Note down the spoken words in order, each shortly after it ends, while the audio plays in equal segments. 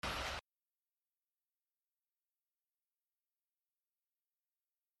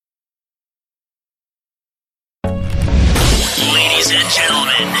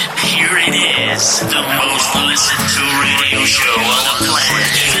gentlemen, here it is, the most listened to radio show on the planet.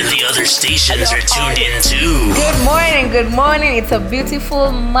 Even the other stations are tuned in too. Good morning. It's a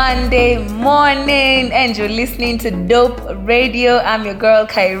beautiful Monday morning, and you're listening to Dope Radio. I'm your girl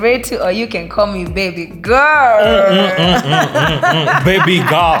Kairetu, or you can call me baby girl. Baby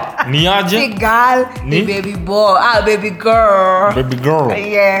girl. Niaje? Big girl, ni baby boy. Baby girl. Baby girl.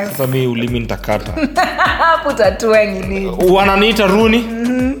 Yes. Sasa mimi ulimi nitakata. Puta tuengi ni. Wananiita Roonie.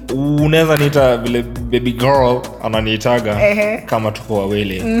 Unaweza niita vile baby girl ananiitaga kama tuko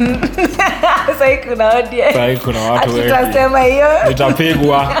wawili. Sasa kuna audience. Sasa kuna watu wengi. Tutasema hiyo.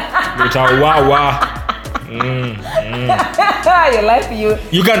 Nitapigwa, nitauawa. Your life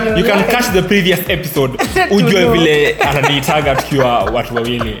you can catch the previous episode. Ujue vile ananiitaga tukiwa watu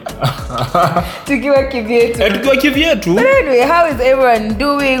wawili. Tukiwa kivyetu. But anyway, how is everyone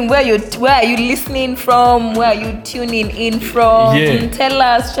doing? Where are you listening from? Where are you tuning in from? Yeah. Tell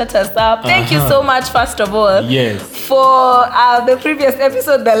us, shut us up. Thank you so much, first of all. Yes. For the previous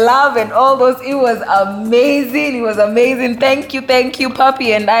episode, the love and all those. It was amazing. Thank you.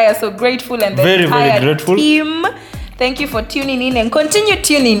 Papi and I are so grateful, and the very entire grateful team. Thank you for tuning in and continue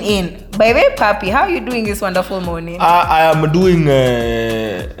tuning in. By the way, Papi, how are you doing this wonderful morning? I am doing.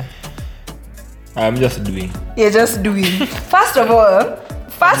 I'm just doing. You're just doing. First of all,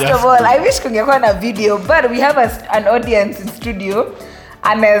 I wish kungekuwa na video, but we have an audience in studio.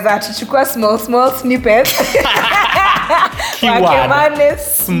 Anaweza tuchukua small snippets. Keyword.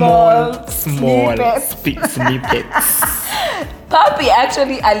 Small snippets. Papi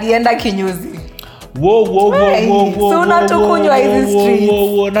actually alienda kinyozi. Whoa. So unatukunywa hizi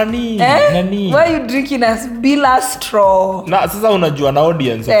streets. Nani? Why you drinking as bila straw? Na sasa unajua na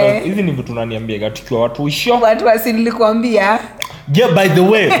audience. Hizi ni vitu unaniambia tukiwa watu isho. Watu wasinilikwambia. Yeah, by the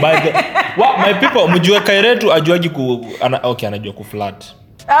way, my people, mjue Kairetu ajuaji anajua ku flat.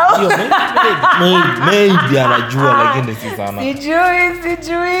 Maybe anajua lakini si sana.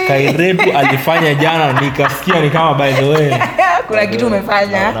 Sijui. Kairetu alifanya jana nikasikia ni kama by the way. Kuna kitu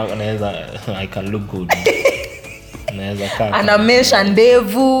umefanya. Naweza I can look good. Naweza kaa. Anamesha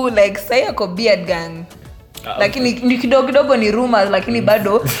ndevu like say ako beard gang. Lakini ni kidogo ni rumors lakini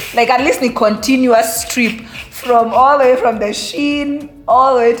bado like at least ni continuous strip from all the way from the sheen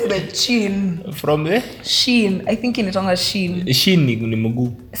all the way to the chin. From the sheen, I think inaitwa sheen. Sheen ni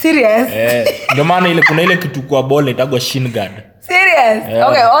mguu. Serious? Ndio maana kuna ile kitu kwa ball inaitwa shin guard. Serious? Yeah.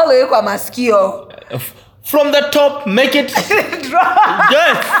 Okay, all the way kwa masikio. From the top make it drop.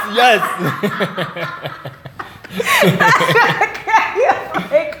 Yes.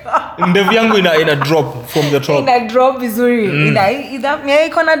 Ndevu yangu ina drop from the top. Ina drop vizuri.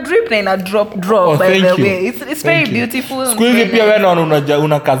 Iko na drip na ina drop by the way. It's very beautiful. Siku hizi pia wewe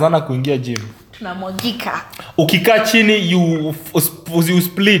unakazana kuingia gym. Tunamwagika. Ukikaa chini you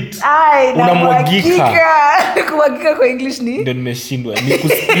split. Unamwagika. Kumwagika kwa English ni? Ndio nimeshindwa. Ni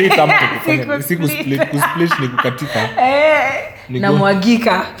kusplit ama kufanya. Si kusplit ni kukatika.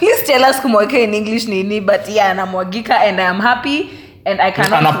 Namwagika. Please tell us kumwagika in English nini, but yeah, namwagika and I am happy and I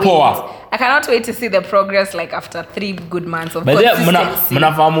cannot wait to see the progress like after 3 good months of consistency.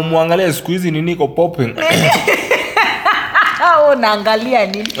 Mnafahamu muangalie siku hizi nini iko popping. Naangalia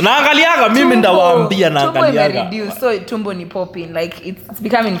nini? Naangaliaga mimi ndawaambia naangaliaga. Reduce so tumbo ni popping like it's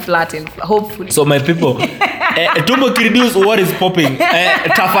becoming flat and hopefully. So my people, tumbo ki reduce what is popping?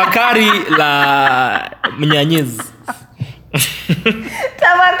 Tafakari la mnyanyezi.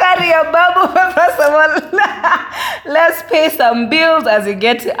 Tafakari ya babu. First of all, let's pay some bills as we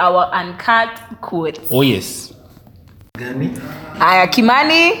get to our unKUT quotes. Oh yes. Aya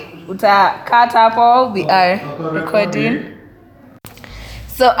Kimani, utakata hapo. We are recording.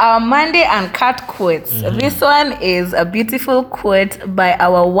 So our Monday unKUT quotes. This one is a beautiful quote by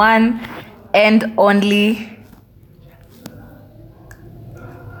our one and only.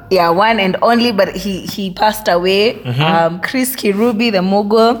 Yeah, one and only, but he passed away. Chris Kirubi, the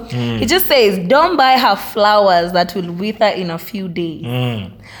mogul. He just says, "Don't buy her flowers that will wither in a few days.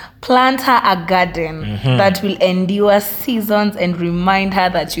 Plant her a garden that will endure seasons and remind her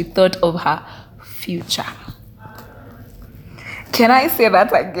that you thought of her future." Can I say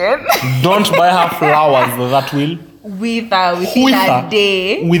that again? Don't buy her flowers that will within a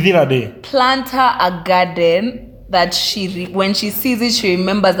day. Within a day. Plant her a garden that when she sees it, she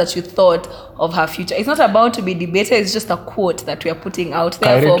remembers that you thought of her future. It's not about to be debated. It's just a quote that we are putting out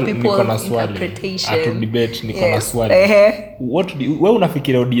there for people's interpretation. Atu debate niko na swali. Wewe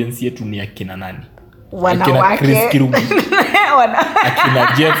unafikiria audience yetu ni akina nani? Wanawake. Chris Kirubi.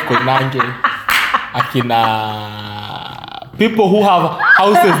 Akina Jeff Konange. Akina People who have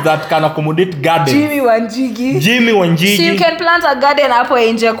houses that can accommodate gardens. Jimmy Wanjigi. So you can plant a garden hapo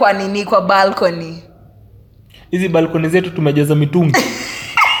nje kwa nini kwa balcony. Hizi balcony zetu tumejaza mitungi.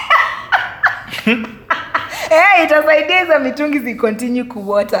 Itasaidia hizo mitungi zi continue to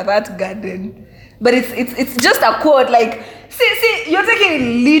water that garden. But it's just a quote, like see you're taking it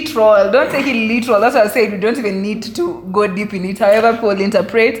literal. Don't take it literal. That's what I said. We don't even need to go deep in it. However people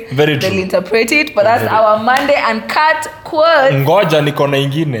interpret, they'll interpret it. But that's our Monday unKUT quote. Ngoja niko na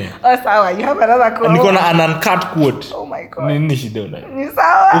ingine. Oh sawa, you have another quote. Niko na an unKUT quote. Oh my god. Nini shida unayo? Ni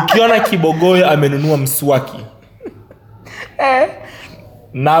sawa. Ukiona kibogoyo amenunua mswaki.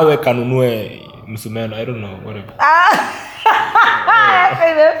 Nawe kanunue msumeno. I don't know, whatever.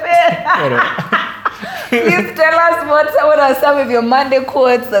 Please tell us what are some of your Monday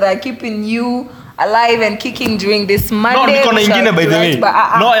quotes that are keeping you alive and kicking during this Monday. No, niko na ingine by the way.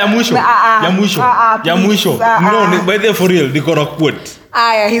 No, ya mwisho. No, by the way, for real, niko na quote.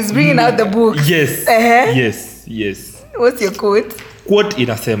 He's bringing out the book. Yes. Yes. What's your quote? Quote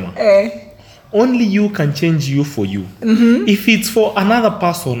inasema. Only you can change you for you. If it's for another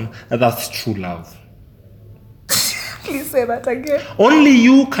person, that's true love. Please say that again. Only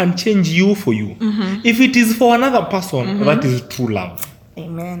you can change you for you. If it is for another person, that is true love.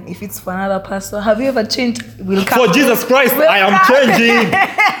 Amen. If it's for another person, have you ever changed? For Jesus Christ, I am changing.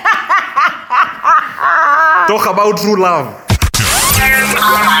 Talk about true love.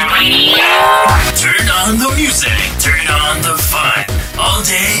 Turn on the music. Turn on the fun. All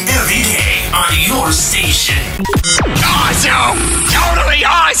day, every day on your station. Awesome! Totally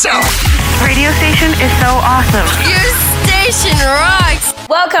awesome! Radio station is so awesome. Your station rocks.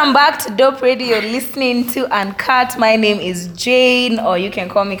 Welcome back to Dope Radio, listening to unKUT. My name is Jane, or you can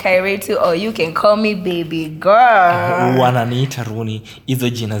call me Kairetu, or you can call me baby girl. Wananiita Roonie, hizo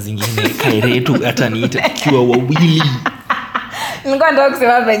jina zingine Kairetu ataniita kiwa wawili. Nilikuwa nataka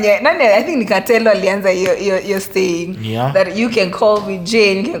kusema venye nani, I think Nikatelo alianza your saying that you can call me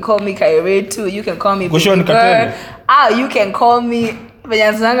Jane, you can call me Kairetu, you can call me baby girl. You can call me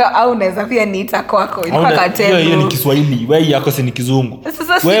venye zanga au unaweza pia niita kwako. Ilikuwa Katelo. Hiyo ni Kiswahili, wewe yako si ni Kizungu.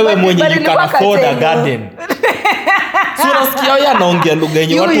 Wewe mwenye you can afford a garden. So unasikia yeye anaongea lugha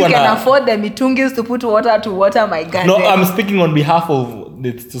yenye watu wana. You can afford the mitungis to put water to water my garden. No, I'm speaking on behalf of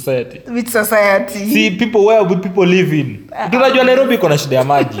the society. Which society? See, people, where would people live in? Tunajua Nairobi kuna shida ya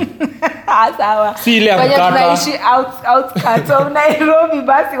maji. Sawa. Si ile ya kukata. Tunaishi outskirts of Nairobi,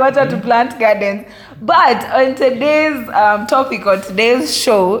 basi wacha to plant gardens. But on today's topic or today's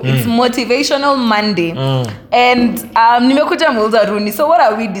show, it's Motivational Monday. And nimekuja muuliza Roonie, so what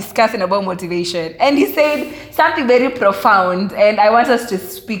are we discussing about motivation? And he said something very profound, and I want us to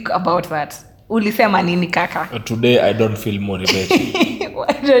speak about that. Ulisema nini kaka? Today I don't feel motivated.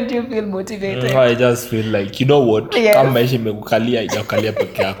 Why don't you feel motivated? I just feel like, you know what? Yes. Kama maisha imekukalia, haijakukalia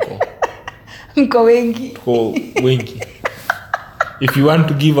peke yako. Mko wengi. If you want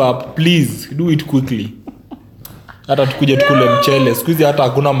to give up, please do it quickly. Hata tukuje tukule mchele, siku hizi hata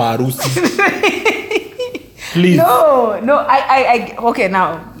hakuna maharusi. Please. No, I okay,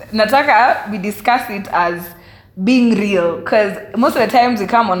 now nataka we discuss it as being real, because most of the times we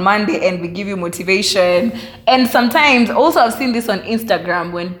come on Monday and we give you motivation, and sometimes also I've seen this on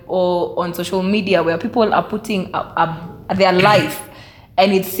Instagram or on social media where people are putting up their life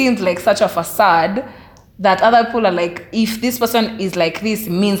and it seems like such a facade that other people are like, if this person is like this,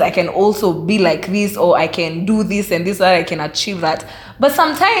 means I can also be like this, or I can do this and this, or I can achieve that. But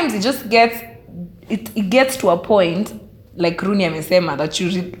sometimes it just gets to a point, like Roonie amesema, that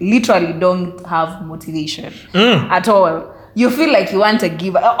you literally don't have motivation at all. You feel like you want to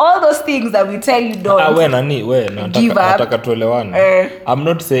give up. All those things that we tell you don't give up. I've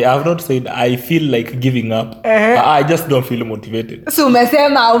not said I feel like giving up. I just don't feel motivated. So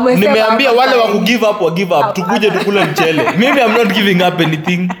umesema nimeambia wale wa give up tukuje tukule mchele. Maybe I'm not giving up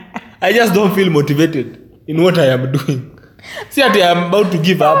anything. I just don't feel motivated in what I am doing. See that I am about to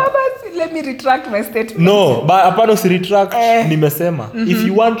give up. Let me retract my statement. No, but apart of retract, nimesema if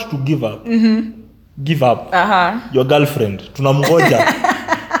you want to give up, give up. Your girlfriend tunamngoja.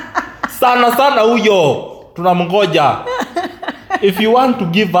 sana huyo tunamngoja. If you want to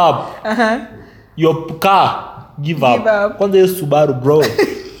give up, your car, give up. Kwanza hiyo Subaru bro.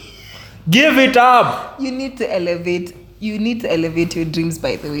 Give it up. You need to elevate your dreams,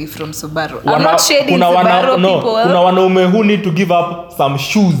 by the way, from Subaru. I'm not shading Subaru people. Kuna wanaume who need to give up some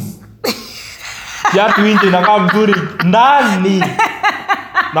shoes. Yatu nje inakaa mzuri ndani.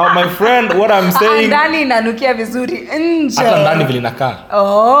 Now my friend, what I'm saying, ndani inanukia vizuri nje. Hata ndani vile inakaa.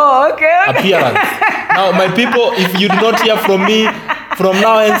 Oh, okay. Appearance. Now my people, if you do not hear from me from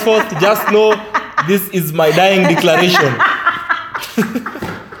now henceforth, just know this is my dying declaration.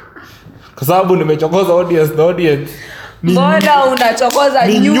 Kwa sababu nimechokoza audience. Mbona unachokoza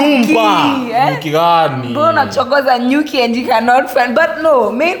nyuki? Gani? Mbona unachokoza nyuki and you cannot find? But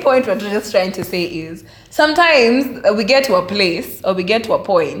no, main point what we're just trying to say is sometimes we get to a place or we get to a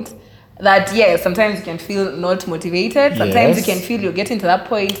point that yes, sometimes you can feel not motivated. Sometimes you can feel you're getting to that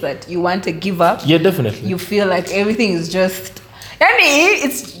point that you want to give up. Yeah, definitely. You feel like everything is just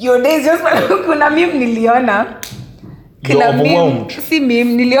it's your day is just kuna meme niliona. You're overwhelmed. See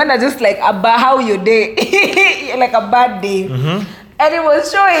meme niliona just like about how your day like a bad day. And it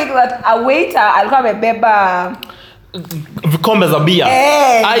was showing that a waiter alikuwa amebeba vikombe za bia.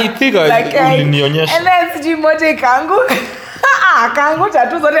 I think ulinionyesha. And then sijui moja ikaanguka. Akaanguka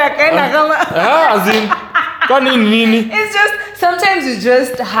tu zote akaenda kama kwani nini? It's just sometimes you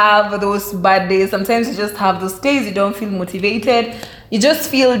just have those bad days. Sometimes you just have those days you don't feel motivated. You just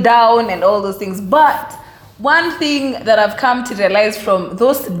feel down and all those things. But one thing that I've come to realize from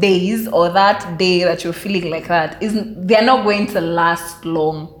those days or that day that you're feeling like that is they're not going to last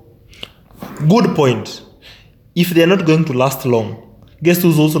long. Good point. If they're not going to last long, guess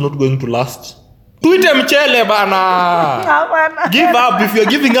who's also not going to last? Tuite mchele bana. Give up. If you're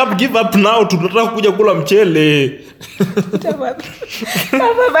giving up, give up now. Tunataka kuja kula mchele.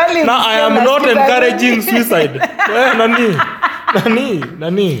 Now I am not encouraging suicide.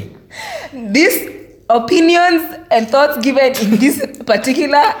 Nani. These opinions and thoughts given in this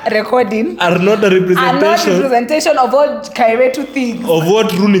particular recording are not a representation of what Kairetu thinks. Of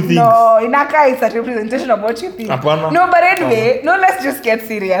what Roonie thinks. No, Inaka is a representation of what you think. Apana. No, but anyway, no, let's just get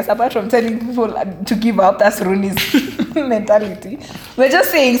serious. Apart from telling people to give up, that's Roonie's mentality. We're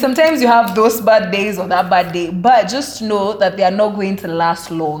just saying sometimes you have those bad days or that bad day, but just know that they are not going to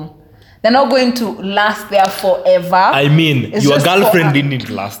last long. They're not going to last there forever. I mean, your girlfriend didn't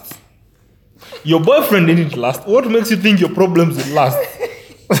last. Your boyfriend didn't last. What makes you think your problems will last?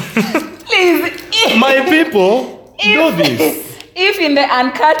 Please. My people, do this. If in the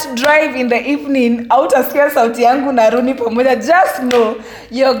unKUT drive in the evening, utasikia sauti yangu na Roonie pamoja, just know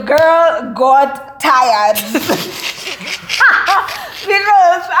your girl got tired.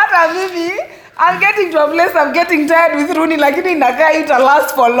 Because hata mimi, I'm getting to a place I'm getting tired with Roonie, lakini inakaa it will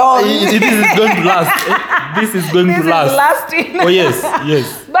last for long. It is going to last. This is going to last. This is lasting. Oh yes.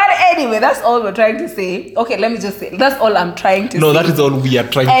 But anyway, that's all we're trying to say. Okay, let me just say, that's all I'm trying to say. No, that is all we are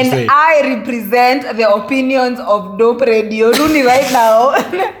trying to say. And I represent the opinions of Dope Radio. Roonie right now,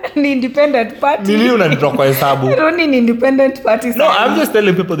 ni independent party. Nini unanitoa kwa hesabu? Roonie ni independent party. No, I'm just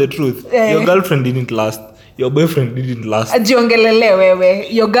telling people the truth. Your girlfriend didn't last. Your boyfriend didn't last. Jiongelele wewe.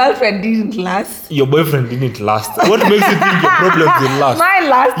 Your girlfriend didn't last. Your boyfriend didn't last. What makes you think your problems will last? Mine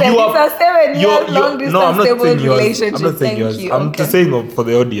lasted. It's a 7-year long distance stable relationship. I'm not saying yours. Thank you. I'm just saying for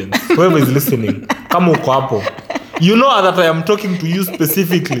the audience. Whoever is listening. Kama uko hapo. You know that I am talking to you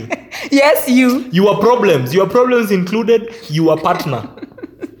specifically. Yes, you. Your problems included your partner.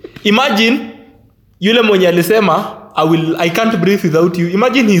 Imagine yule mwenye alisema I can't breathe without you.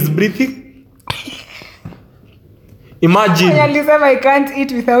 Imagine he's breathing. Imagine. Alisema I can't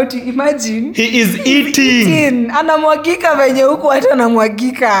eat without you. Imagine. He is eating. Anamwagika venye huku hata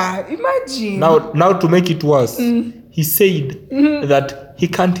anamwagika. Imagine. Now to make it worse. He said that he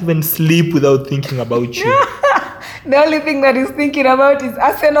can't even sleep without thinking about you. The only thing that he's thinking about is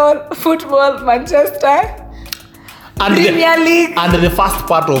Arsenal, football, Manchester, Premier League. And the first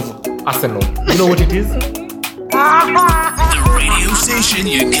part of Arsenal. You know what it is? The radio station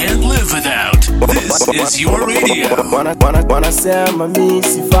you can't live without. This is your radio. Wanasema mimi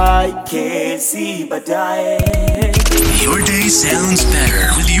sifai kesi baadaye. Your day sounds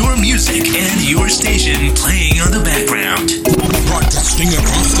better with your music and your station playing on the background. Broadcasting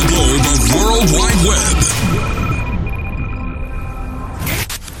across the globe of World Wide Web.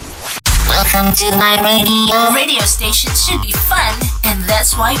 Welcome to my radio. Radio station should be fun, and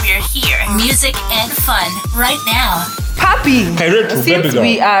that's why we're here. Music and fun right now. Papi, Kairetu, since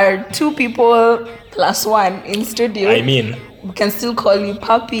we are 2 people plus 1 in studio, I mean, we can still call you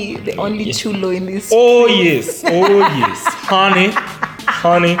Papi, the only chulo in this. Oh yes, honey.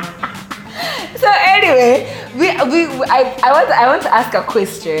 So anyway, I want to ask a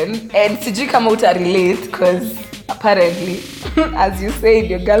question, and sijui kama uta relate, because apparently, as you said,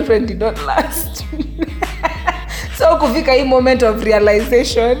 your girlfriend did not last. So kufika hii moment of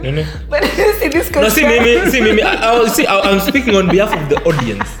realization. But see this question. No, see Mimi. I'm speaking on behalf of the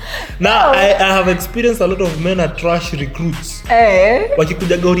audience. Now, I have experienced a lot of men are trash recruits.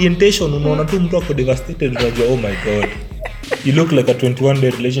 Wakikujaga orientation, unaona tu mtu ako devastated, unajua, oh my god. You look like a 21-day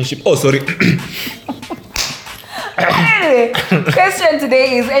relationship. Oh, sorry. Anyway, question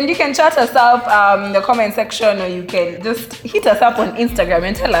today is, and you can chat us up in the comment section, or you can just hit us up on Instagram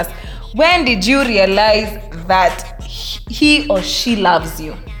and tell us, when did you realize that he or she loves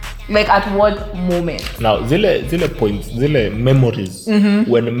you? Like at what moment? Now, zile points, zile memories,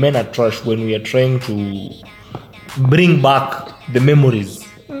 when men are trash, when we are trying to bring back the memories.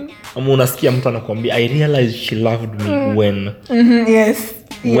 Unasikia mtu anakuambia, I realized she loved me when. Yes.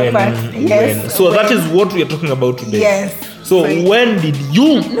 When. So when. That is what we are talking about today. Yes. So when did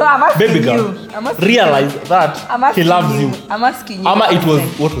you, baby girl, realize that he loves you? I'm asking you. Ama, it was,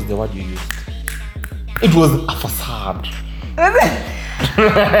 what was the word you used? It was a facade.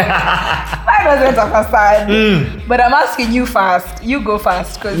 Mine wasn't a facade. But I'm asking you first. You go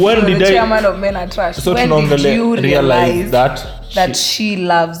first, because you're the chairman of Men Are Trash. So when did you realize that she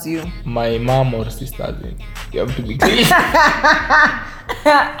loves you? My mom or sister, you have to be clear.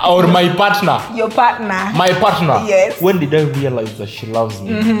 Or my partner. Your partner. My partner. Yes. When did I realize that she loves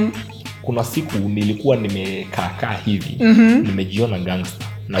me? Kuna siku nilikuwa nimekaa hivi, nimejiona gangster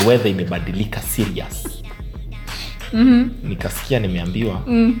na weather imebadilika serious. Nikasikia nimeambiwa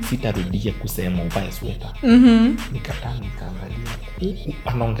sitarudia kusema uvae sweta. Nikataa nikaangalia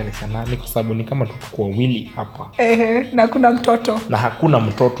anaongelesha nani, kwa sababu ni kama tuko wawili hapa. Na kuna mtoto. Na hakuna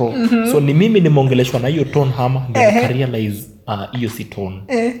mtoto. So ni mimi nimeongeleshwa na hiyo tone hama, ndio realize hiyo si tone.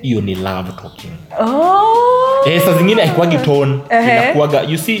 Hiyo ni love talking. Saa zingine haikuagi tone, inakuaga,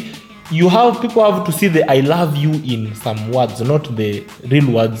 you see, people have to see the I love you in some words, not the real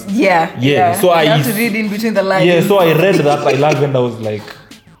words. Yeah. So I have to read in between the lines. Yeah, so I read that I love, and I was like,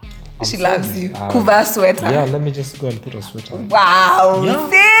 she loves you. Kuvaa sweater. Yeah, let me just go and put a sweater. Wow,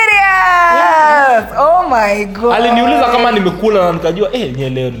 serious? Oh my god. Aliniuliza kama nimekula na nikajua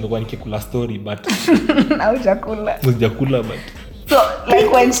leo nimekuwa nikikula story, but haujakula. Sijakula, but so like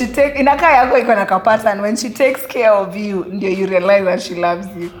when she inakaa yako iko na pattern, when she takes care of you, ndio you realize that she loves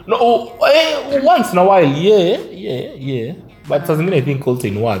you. No, once in a while, yeah. But something I think also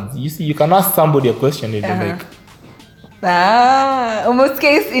in words. You see, you can ask somebody a question and they're like, almost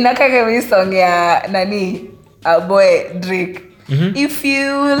case inakaa kama song ya nani, boy Drake. If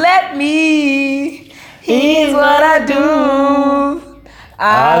you let me, here's what I do,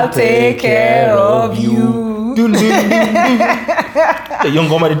 I'll take care of you. Young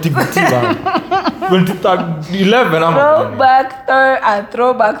woman TBT 11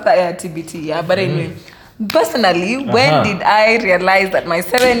 throwback TBT, yeah. But anyway, personally, when did I realize that my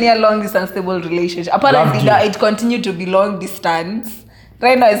 7-year long distance stable relationship, apparently it continued to be long distance.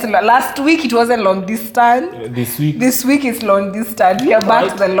 Right now, last week it wasn't long distance. This week it's long distance. We are back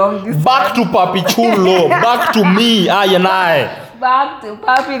to the long distance. Back to Papi Chulo. Back to me, and I. Back to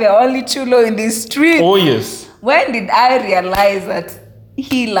Papi, the only chulo in the street. Oh yes. When did I realize that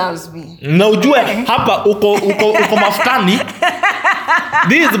he loves me? Na ujue hapa uko mafutani.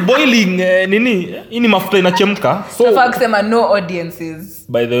 This is boiling nini? Ini mafuta inachemka. So fact kusema no audiences.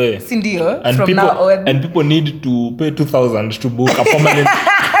 By the way. Sindio? And from now on. And people need to pay 2,000 to book a permanent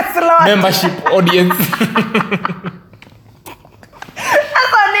membership audience.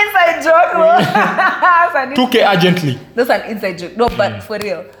 That's an inside joke. 2K urgently. That's an inside joke. No, but for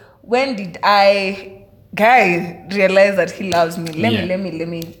real. When did I realize that he loves me? Let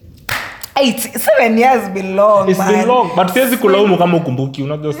me. 7 years been long. It's been long, but siwezi kulaumu kama ukumbuki.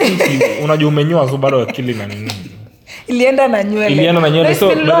 Unajua umenyoa so bado akili na nini. Ilienda na nywele. So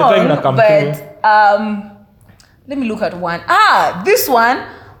by the time na come but let me look at one. This one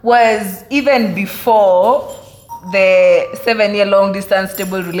was even before the 7-year long distance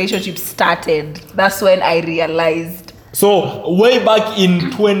stable relationship started. That's when I realized. So way back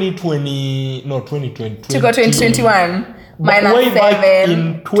in 2021. Minus way 7, back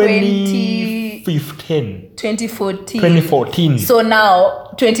in 2014. So now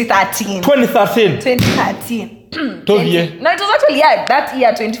 2013. 2013. 12 years. No, it was actually that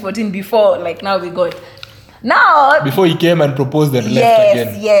year 2014 before, like now we got. Now before he came and proposed and left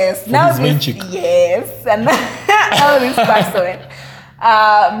again. Yes. Now his main chick. Yes. And now this person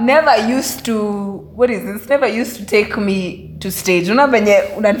never used to take me to stage. Unaona venye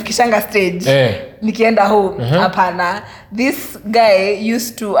unanifikishanga stage. Nikienda home. Hapana. This guy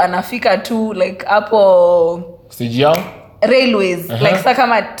used to anafika tu like hapo stage yao railways. Like sasa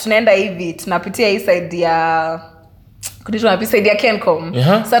kama tunaenda hivi tunapitia hii side ya tunapitia Kencom.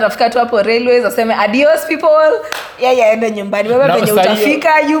 Sasa tafika tu hapo railways aseme adios people. Ende nyumbani. Wewe venye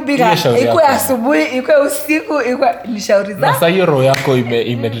utafika you biga iko asubuhi, iko usiku, iko nishauri za. Na sasa hiyo roho yako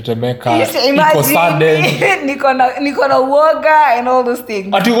imetetemeka. Iko sudden. Niko na uoga and all those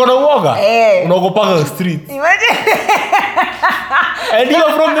things. Ati uko na uoga? Unaogopa street. Imagine. And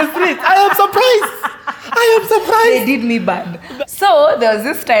you're from the street. I am surprised. I am surprised. They did me bad. So there was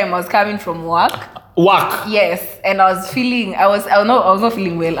this time I was coming from work. Yes, and I was not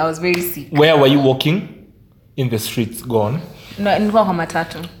feeling well. I was very sick. Where were you walking? In the streets, gone. No, nilikuwa kwa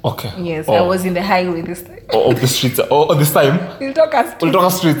matatu. Okay. Yes, I was in the highway this time. Of the streets. This time.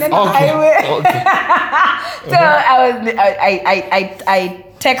 Ulitoka streets. Okay. Okay. So I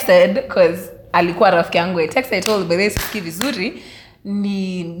texted because alikuwa rafiki yangu. I texted, I told him sisikii vizuri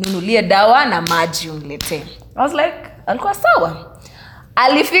ni nunulie dawa na maji uniletee. I was like, alikuwa sawa.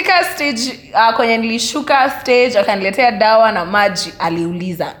 Alifika stage kwenye nilishuka stage akaniletea dawa na maji,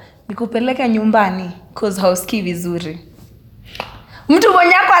 aliuliza nikupeleke nyumbani cause hausikii vizuri. Mtu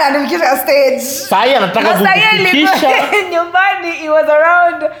mwenye hapa ananifikisha stage. Sasa anataka kukufikisha nyumbani. It was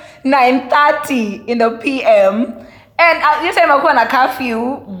around 9:30 in the PM. And this time I na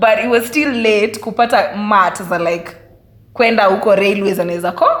curfew, but it was still late kupata mat za like kwenda huko railways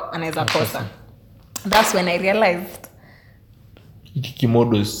anaweza kosa. That's when I realized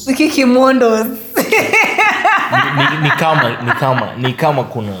Kimodos. ni kama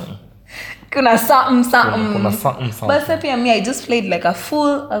kuna something. But so me, I just played like a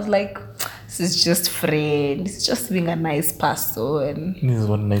fool. I was like, this is just friend. This is just being a nice person. This is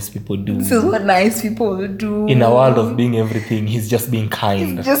what nice people do. In a world of being everything, he's just being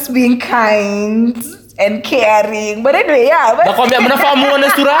kind. And caring. But anyway, yeah. Nakwambia mnafahamu muone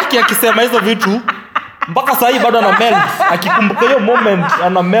sura yake akisema hizo vitu. Mpaka sasa bado ana melt. Akikumbuka hiyo moment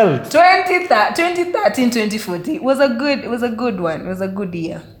ana melt. 2013, 2014 was a good one. It was a good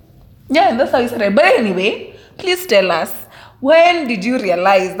year. Yeah, and that's how you started. But anyway, please tell us, when did you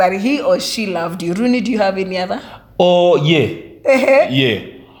realize that he or she loved you? Roonie, do you have any other? Oh, yeah. Yeah.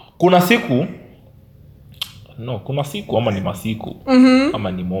 Kuna siku ama ni masiku.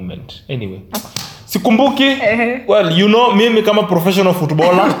 Ama ni moment. Anyway. Sikumbuki. Well, you know, mimi kama professional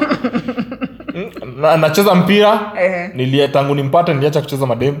footballer. Nacheza mpira. Tangu nimpate niliacha kucheza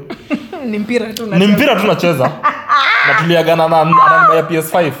madem. Ni mpira tu nacheza. Na tuliagana na ananibaya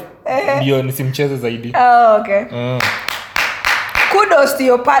PS5. Ndio nisimcheze zaidi. Oh, okay. Kudos to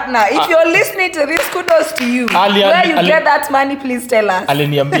your partner. If you're listening to this, kudos to you. Where you get that money, please tell us.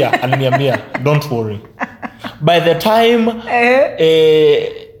 Aliniambia, don't worry. By the time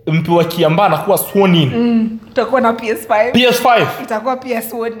mtu wa Kiambaa anakuwa sworn in. Itakuwa na PS5. Itakuwa pia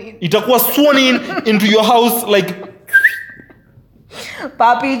sworn in. Itakuwa sworn in into your house like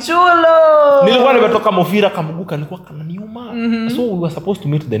Papi chulo. Nilikuwa nimetoka Mofira Kamuguka nilikuwa kananiuma. So we were supposed to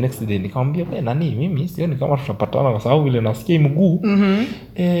meet the next day. Nikamwambia nani mimi sioni kama tutapatana kwa sababu vile nasikia mguu.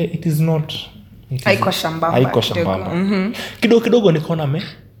 It is not. Haiko shambamba. Kidogo nikaona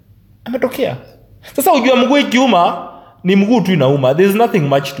ametokea. Sasa ujua mguu ikiuma ni mguu tu inauma. There's nothing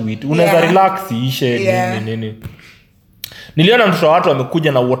much to it. Unaweza relax ishe nini. Niliona mtoto wa watu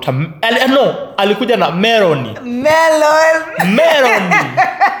amekuja na alikuja na melon.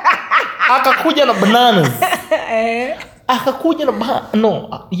 Akakuja na bananas. Akakuja na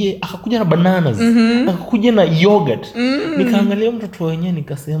bananas. Akakuja na yogurt. Nikaangalia mtoto wenyewe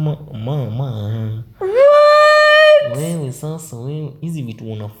nikasema, mama. Wewe sasa hizi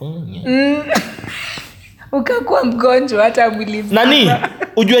vitu unafanya. Ukakuwa mgonjwa hata mwili. Nani?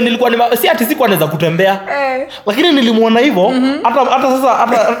 Ujue nilikuwa si ati siku anaweza kutembea. Lakini nilimuona hivyo hata sasa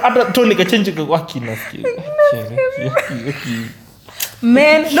hata tone change kwa kinasikia.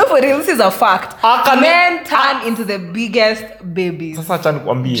 Men, no for real, this is a fact. Men turn into the biggest babies. Sasa acha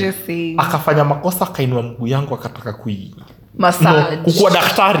nikwambie. Just saying. Akafanya makosa kainua mguu yangu akataka massage. Kukuwa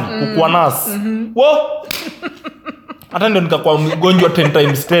daktari, kukuwa nurse. Hata ndio nikakuwa mgonjwa 10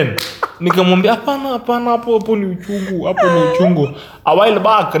 times 10. Nikamwambia hapana hapo ni uchungu. A while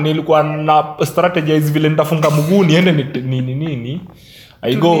back nilikuwa na strategize vile nitafunga mguu niende nini.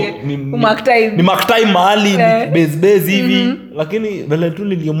 I go ni mark time mahali base hivi, lakini vile tu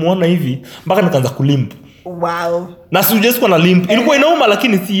nilimuona hivi mpaka nikaanza kulimp. Wow. Na si just kwa na limp. Ilikuwa inauma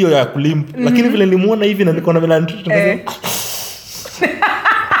lakini si hiyo ya kulimp. Lakini vile nilimuona hivi na nikaona vile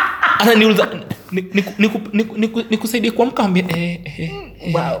ana niuliza nikusaidie kuamka ambia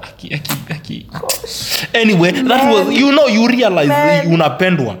wow. Aki. Anyway, that was you realize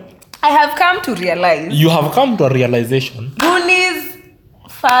unapendwa. I have come to realize. You have come to a realization. Roonie's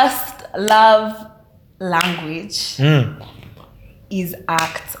first love language is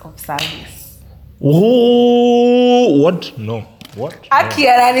acts of service. Oh, what? No. What?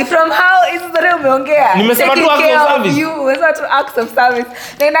 Akiarani from how is the umeongea? Nimesema tu acts of service. You umesema tu acts of service.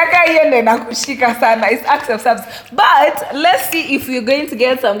 Nenaka hiyo ndio nakushika sana. It's acts of service. But let's see if we're going to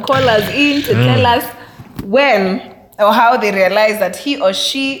get some callers in to tell us when or how they realize that he or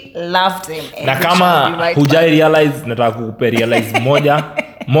she loved him. Na kama hujai realize nataka kukupe realize moja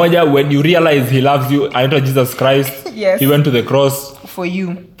Moja, when you realize he loves you, I enter Jesus Christ. Yes. He went to the cross For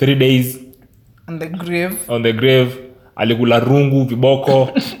you. 3 days On the grave. on the grave. Alikula rungu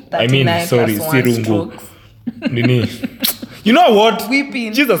viboko. I mean, 39 sorry, plus si one rungu. strokes. Nini? You know what?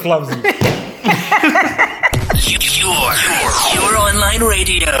 Weeping. Jesus loves you. Your online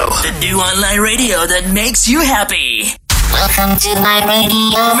radio. The new online radio that makes you happy. Welcome to my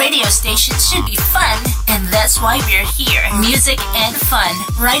radio. Radio station should be fun, and that's why we're here. Music and fun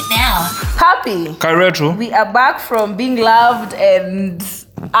right now. Happy. Kairetu. We are back from being loved and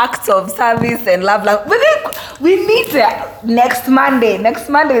acts of service and love. We meet next Monday. Next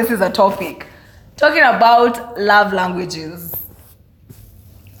Monday, this is a topic. Talking about love languages.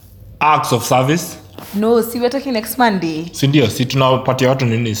 Acts of service. No, see, we're talking next Monday. Si ndio, si tunapatia watu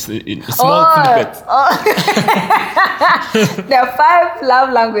nini small snippets. There are 5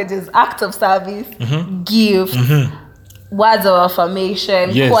 love languages: act of service, gift, words of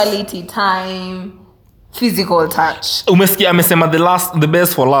affirmation, Yes. quality time, physical touch. Umesikia amesema the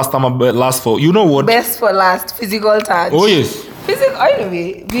best for last ama last for. You know what? Best for last, physical touch. Oh yes.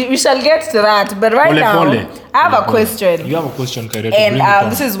 Anyway, we shall get to that. But right now, I have a question. You have a question, Kairetu.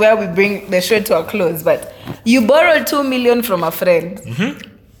 And this is where we bring the show to a close. But you borrowed 2 million from a friend,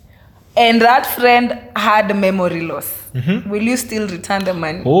 and that friend had memory loss. Will you still return the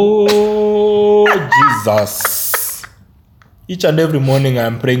money? Oh, Jesus. Each and every morning I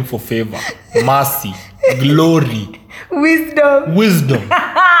am praying for favor, mercy, glory, Wisdom.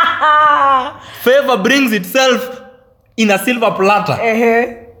 Favor brings itself in a silver platter.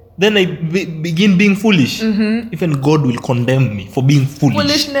 Then I begin being foolish. Even God will condemn me for being foolish.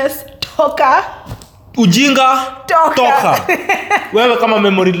 Foolishness, talker. Ujinga, toka. Wewe kama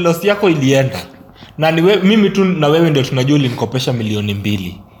memory loss yako ilienda. Na mimi tu na wewe ndio tunajua ulinikopesha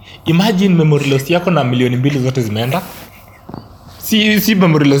 2,000,000. Imagine memory loss yako na 2,000,000 zote zimeenda. Si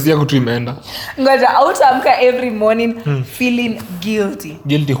memory loss yako tu imeenda. Ngoja outamka every morning feeling guilty.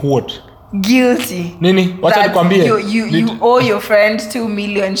 Guilty what? Guilty. Nini? Wacha nikwambie. You owe your friend 2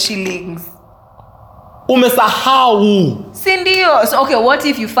 million shillings. Umesahau. Sindio. So okay, what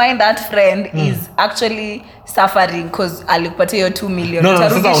if you find that friend is actually suffering because alikupatia hiyo 2 million? No,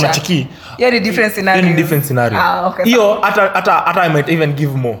 sasa unachiki. You're in a different scenario. In a different scenario. Okay. Hiyo hata I might even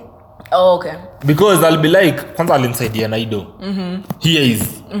give more. Oh, okay. Because I'll be like, kwanza alinisaidia na ido. Here is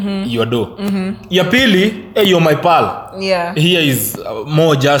your do. Ya pili, hey, you're my pal. Yeah. Here is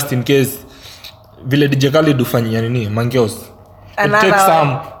more just in case vile DJ Khaled dufanyia nini mangeos. Take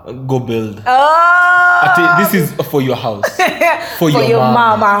some, go build. This is for your house. For your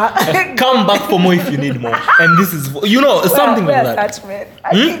mama. Come back for more if you need more. And this is for, something like that. Attachment.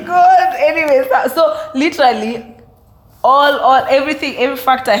 I think God. Anyway, so literally everything, every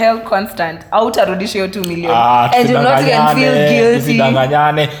factor held constant. Outarudisha hiyo 2 million. And you not even feel guilty.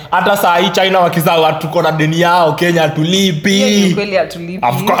 Usidanganyane. Hata saa hii China wakizaa tuko na deni yao, Kenya tulipi. Hiyo kweli hatulipi.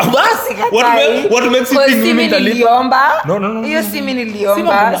 Of course. What makes you think mimi nitalipa? No. Hiyo simi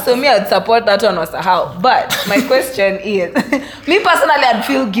niliomba. So me I'd support that one wasahau. But my question is, me personally I'd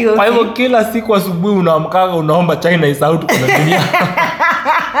feel guilty. Kwa hivyo kila siku asubuhi unaamkanga unaomba China isahau tuko na deni yao.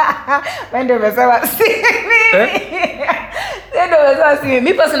 Wende umesema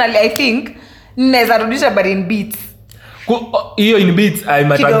me personally I think naweza rudisha but in beats. Hiyo in beats I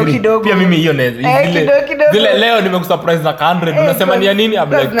might agree. Pia mimi hiyo naweza. Zile leo nimekusurprise na 100 unasema ni nini?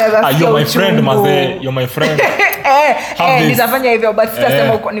 I'm like, you're my friend maze, you're my friend. Nitafanya hivyo but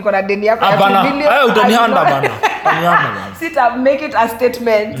sitasema niko na deni yako ya 2 million. Utanihanda bana. Sita make it a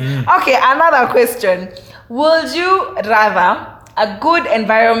statement. Okay, another question. Would you rather a good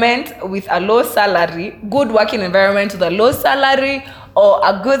environment with a low salary, good working environment with a low salary, or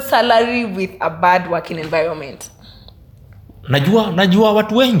a good salary with a bad working environment? Najua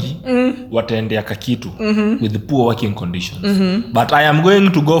watu wengi wataendea kakitu with poor working conditions. But I am going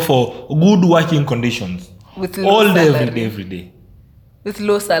to go for good working conditions. With low all day, salary. every day. With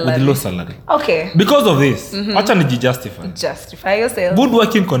low salary. With low salary. Okay. Because of this, acha nijustify. Justify yourself. Good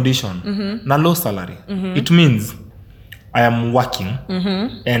working condition na low salary. It means I am working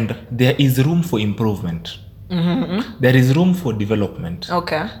and there is room for improvement. There is room for development.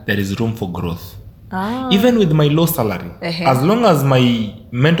 Okay. There is room for growth. Even with my low salary, as long as my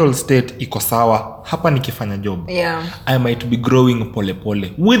mental state iko sawa, hapa nikifanya job, I might be growing pole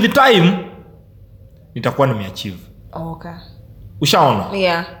pole. With the time, nitakuwa nimeachieve. Okay. Ushaona?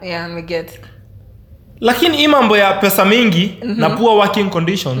 Yeah, we get. Lakini hii mambo ya pesa mingi na poor working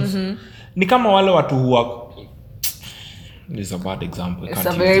conditions ni kama wale watu huwa. This is a bad example. It's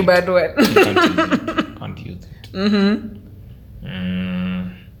a very bad one. Can't use it.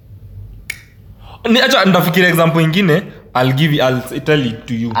 Acha ndafikiri example ingine I'll tell it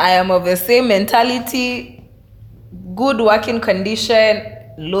to you. I am of the same mentality. Good working condition,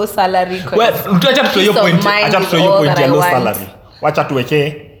 low salary. Well, acha tutoe hiyo point ya low salary. Wacha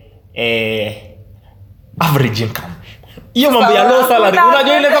tuweke average income. Hiyo mambo ya low salary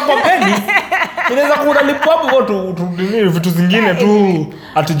unajua inaweza kwa penny. Inaweza kuwa lipo hapo tu vitu zingine tu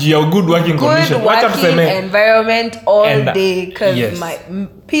atujia good working condition. Wacha tuseme environment all day cuz my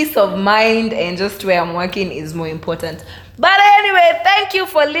peace of mind and just where I'm working is more important. But anyway, thank you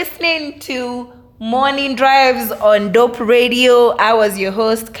for listening to Morning Drives on Dope Radio. I was your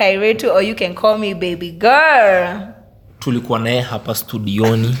host Kairetu, or you can call me baby girl. Tulikuwa naye hapa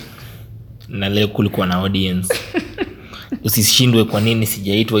studioni na leo kulikuwa na audience. Usishindwe kwa nini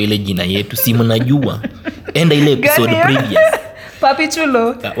sijaitwa ile jina yetu. Si mnajua. Enda ile episode previous. Papi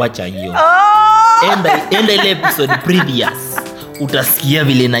chulo. Wacha hiyo. Enda ile episode previous. Utasikia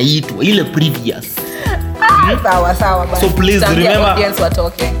vile naitwa ile previous. Sawa basi. So please remember audience were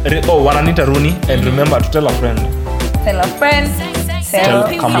talking. Wananita Roonie, and remember to tell a friend. Tell a friend. Tell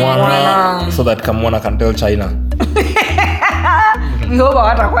Kamwana so that Kamwana can tell China. We hope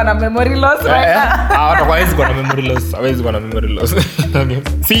hawatakuwa na memory loss right now. Hawezi kuwa na memory loss.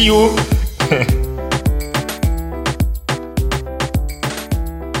 See you.